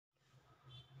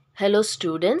Hello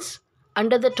students,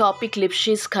 under the topic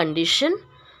Lipschitz condition,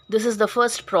 this is the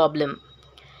first problem.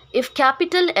 If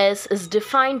capital S is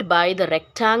defined by the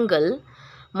rectangle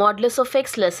modulus of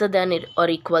x lesser than or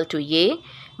equal to a,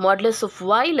 modulus of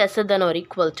y lesser than or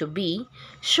equal to b,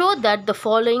 show that the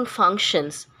following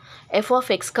functions f of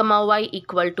x comma y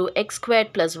equal to x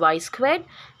squared plus y squared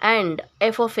and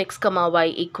f of x comma y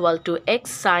equal to x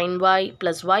sin y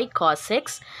plus y cos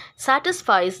x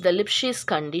satisfies the Lipschitz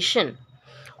condition.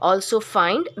 Also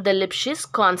find the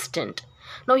Lipschitz constant.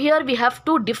 Now here we have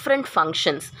two different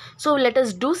functions. So let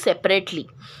us do separately.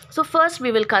 So first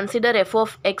we will consider f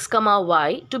of x comma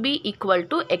y to be equal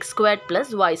to x squared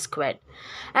plus y squared.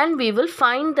 And we will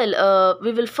find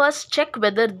we will first check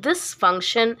whether this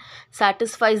function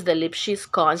satisfies the Lipschitz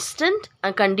constant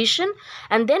condition,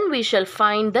 and then we shall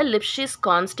find the Lipschitz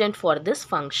constant for this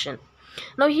function.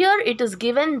 Now here it is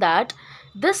given that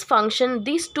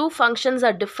these two functions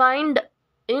are defined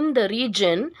in the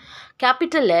region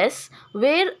capital S,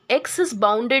 where x is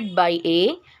bounded by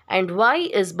a and y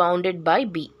is bounded by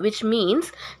b, which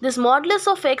means this modulus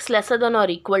of x lesser than or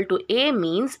equal to a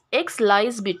means x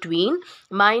lies between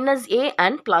minus a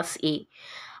and plus a,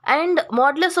 and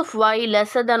modulus of y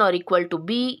lesser than or equal to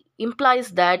b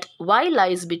implies that y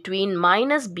lies between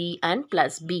minus b and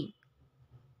plus b.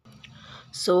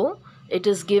 So it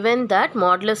is given that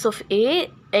modulus of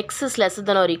x is lesser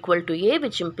than or equal to a,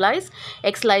 which implies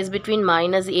x lies between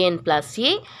minus a and plus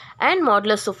a, and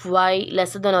modulus of y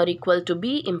lesser than or equal to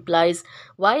b implies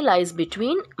y lies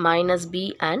between minus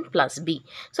b and plus b.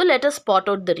 So let us spot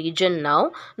out the region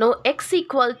now. Now x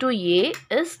equal to a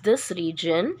is this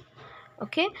region,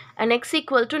 okay, and x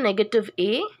equal to negative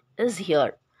a is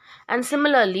here, and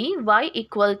similarly y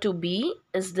equal to b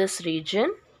is this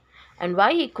region and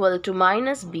y equal to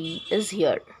minus b is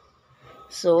here.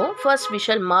 So first we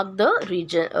shall mark the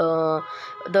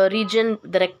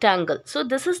rectangle. So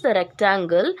this is the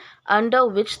rectangle under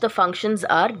which the functions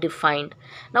are defined.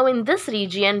 Now in this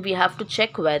region we have to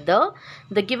check whether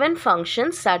the given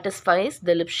function satisfies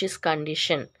the Lipschitz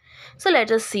condition. So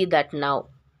let us see that now.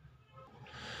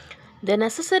 The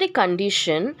necessary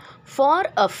condition for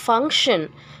a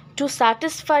function to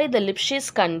satisfy the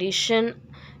Lipschitz condition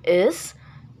is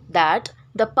that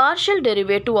the partial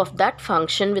derivative of that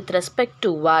function with respect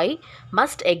to y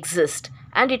must exist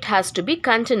and it has to be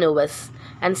continuous.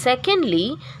 And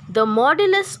secondly, the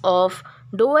modulus of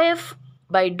dou f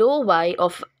by dou y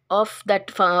of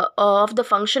the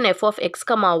function f of x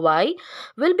comma y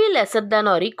will be lesser than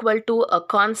or equal to a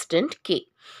constant k.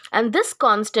 And this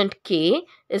constant k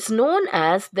is known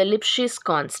as the Lipschitz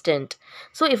constant.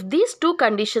 So if these two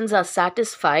conditions are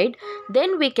satisfied,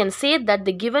 then we can say that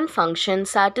the given function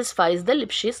satisfies the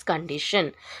Lipschitz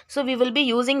condition. So we will be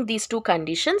using these two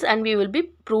conditions and we will be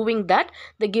proving that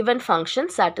the given function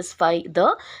satisfy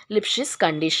the Lipschitz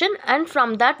condition, and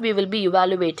from that we will be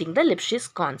evaluating the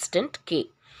Lipschitz constant k.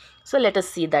 So let us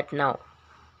see that now.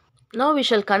 Now we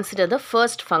shall consider the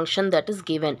first function that is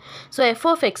given. So f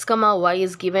of x comma y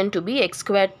is given to be x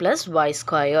squared plus y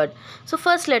squared. So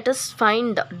first let us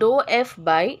find dou f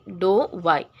by dou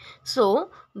y. So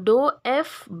dou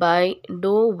f by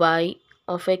dou y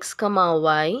of x comma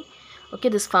y, okay,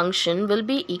 this function will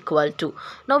be equal to,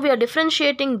 now we are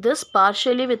differentiating this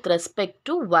partially with respect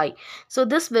to y. So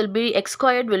this will be, x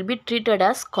squared will be treated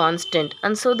as constant,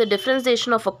 and so the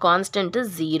differentiation of a constant is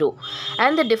 0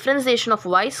 and the differentiation of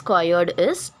y squared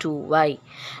is 2y.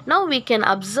 Now we can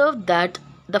observe that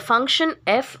the function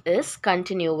f is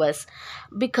continuous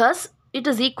because it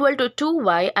is equal to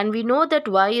 2y, and we know that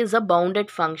y is a bounded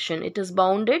function. It is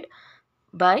bounded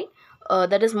by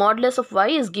that is modulus of y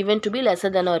is given to be lesser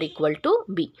than or equal to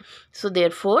b. So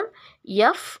therefore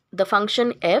the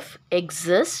function f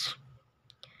exists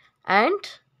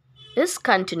and is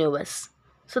continuous.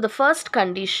 So the first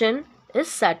condition is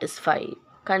satisfied,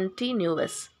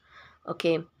 continuous,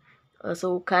 okay,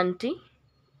 so continuous.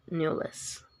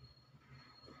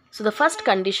 So the first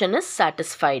condition is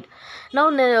satisfied. Now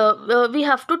we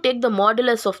have to take the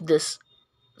modulus of this.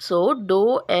 So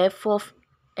dou f of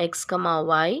x comma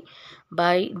y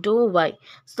by dou y.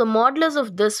 So the modulus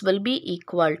of this will be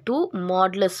equal to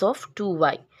modulus of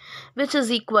 2y, which is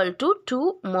equal to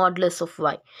 2 modulus of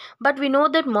y. But we know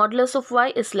that modulus of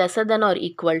y is lesser than or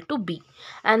equal to b,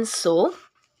 and so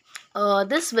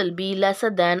this will be lesser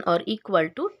than or equal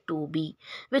to 2b,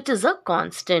 which is a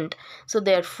constant. So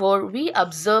therefore we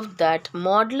observe that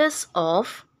modulus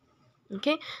of,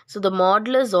 okay, so the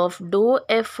modulus of dou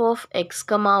f of x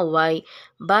comma y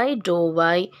by dou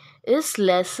y is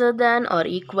lesser than or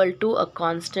equal to a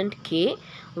constant k,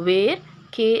 where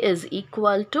k is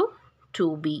equal to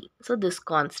 2b. So this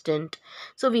constant.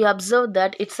 So we observe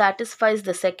that it satisfies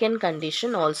the second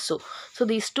condition also. So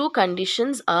these two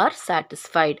conditions are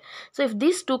satisfied. So if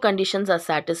these two conditions are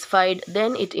satisfied,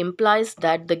 then it implies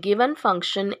that the given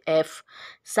function f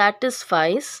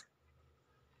satisfies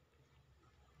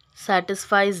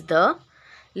the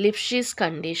Lipschitz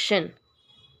condition.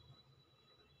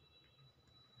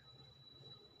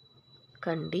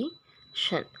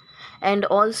 And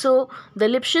also the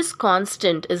Lipschitz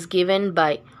constant is given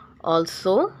by,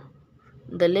 also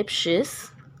the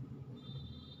Lipschitz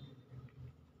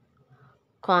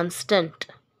constant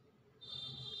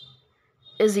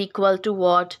is equal to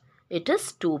what? It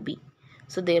is 2b.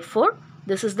 So therefore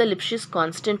this is the Lipschitz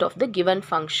constant of the given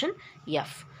function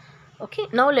f. Okay,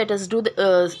 now let us do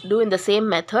in the same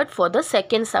method for the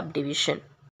second subdivision.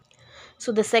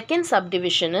 So the second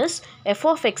subdivision is f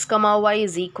of x comma y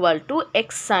is equal to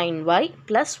x sin y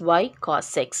plus y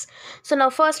cos x. So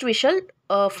now first we shall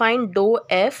find dou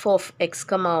f of x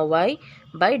comma y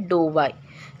by dou y.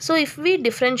 So if we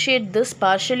differentiate this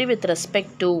partially with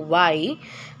respect to y,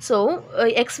 so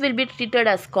x will be treated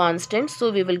as constant,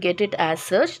 so we will get it as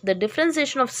such. The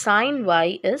differentiation of sin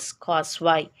y is cos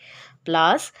y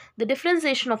plus the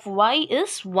differentiation of y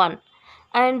is 1,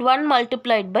 and 1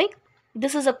 multiplied by,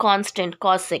 this is a constant,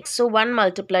 cos x, so 1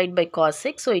 multiplied by cos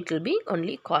x, so it will be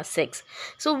only cos x.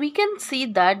 So we can see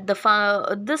that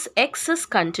this x is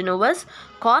continuous,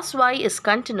 cos y is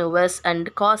continuous,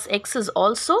 and cos x is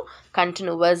also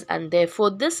continuous, and therefore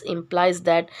this implies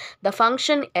that the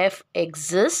function f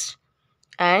exists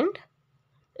and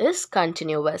is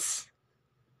continuous.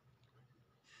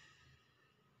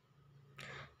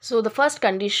 So the first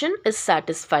condition is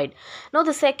satisfied. Now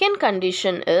the second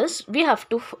condition is we have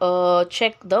to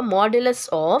check the modulus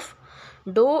of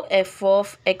dou f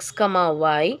of x comma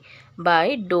y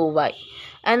by dou y.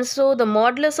 And so the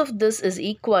modulus of this is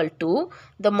equal to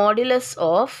the modulus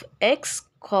of x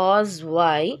cos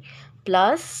y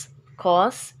plus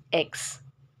cos x.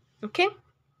 Okay.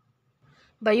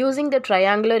 By using the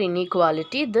triangular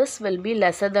inequality, this will be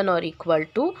lesser than or equal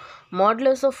to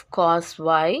modulus of cos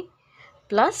y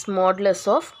plus modulus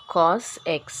of cos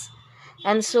x,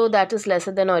 and so that is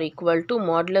lesser than or equal to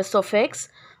modulus of x,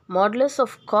 modulus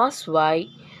of cos y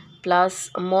plus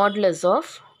modulus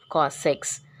of cos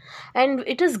x, and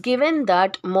it is given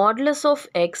that modulus of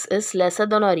x is lesser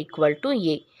than or equal to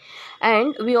a.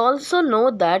 And we also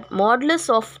know that modulus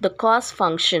of the cos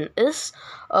function is,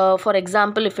 for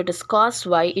example, if it is cos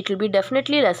y, it will be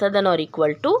definitely lesser than or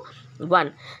equal to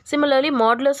 1. Similarly,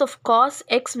 modulus of cos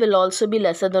x will also be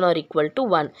lesser than or equal to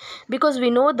 1, because we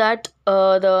know that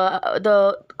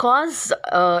the cos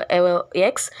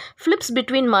x flips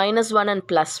between -1 and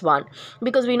 +1,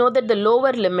 because we know that the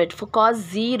lower limit for cos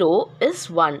 0 is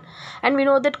 1, and we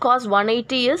know that cos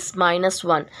 180 is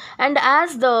 -1, and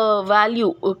as the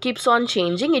value keeps on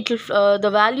changing, it will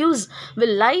the values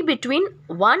will lie between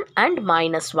 1 and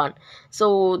 -1.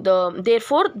 So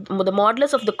therefore the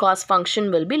modulus of the cos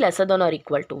function will be lesser than or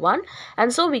equal to 1,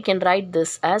 and so we can write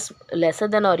this as lesser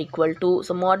than or equal to,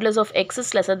 so modulus of x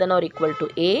is lesser than or equal to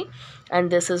a, and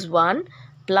this is 1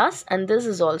 plus, and this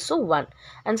is also 1,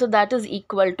 and so that is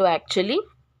equal to actually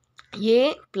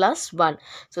a plus 1.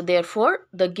 So therefore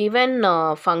the given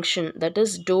function, that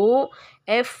is dou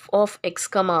f of x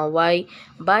comma y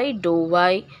by dou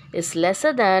y, is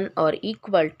lesser than or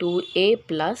equal to a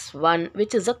plus 1,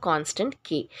 which is a constant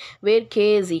k, where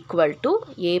k is equal to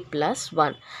a plus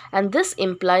 1, and this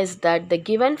implies that the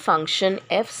given function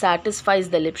f satisfies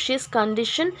the Lipschitz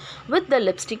condition with the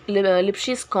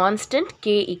Lipschitz constant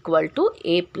k equal to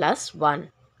a plus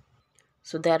 1.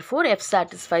 So therefore f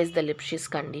satisfies the Lipschitz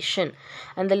condition,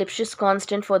 and the Lipschitz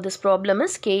constant for this problem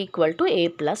is k equal to a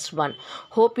plus 1.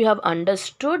 Hope you have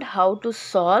understood how to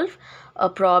solve a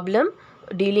problem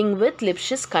dealing with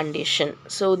Lipschitz condition.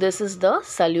 So this is the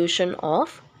solution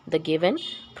of the given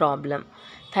problem.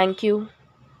 Thank you.